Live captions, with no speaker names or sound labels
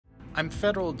I'm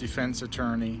federal defense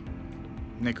attorney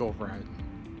Nick Oberheiden.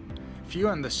 If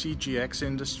you're in the CGX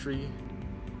industry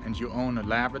and you own a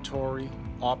laboratory,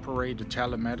 operate a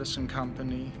telemedicine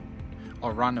company,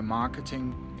 or run a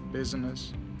marketing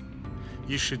business,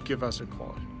 you should give us a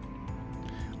call.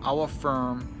 Our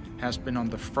firm has been on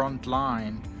the front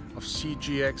line of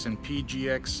CGX and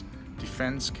PGX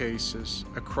defense cases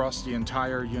across the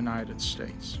entire United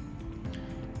States.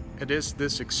 It is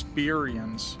this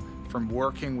experience from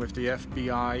working with the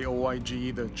FBI,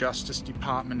 OIG, the Justice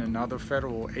Department, and other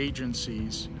federal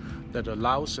agencies that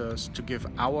allows us to give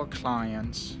our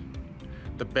clients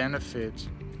the benefit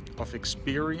of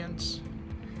experience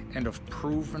and of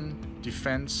proven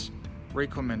defense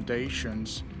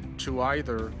recommendations to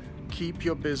either keep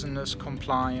your business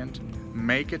compliant,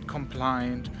 make it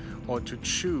compliant, or to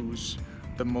choose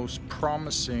the most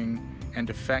promising and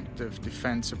effective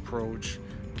defense approach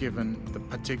given the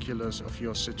particulars of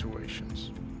your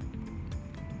situations.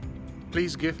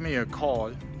 Please give me a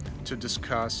call to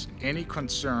discuss any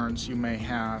concerns you may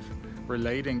have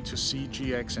relating to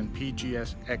CGX and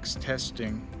PGX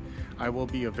testing. I will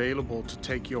be available to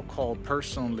take your call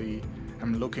personally.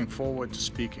 I'm looking forward to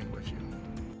speaking with you.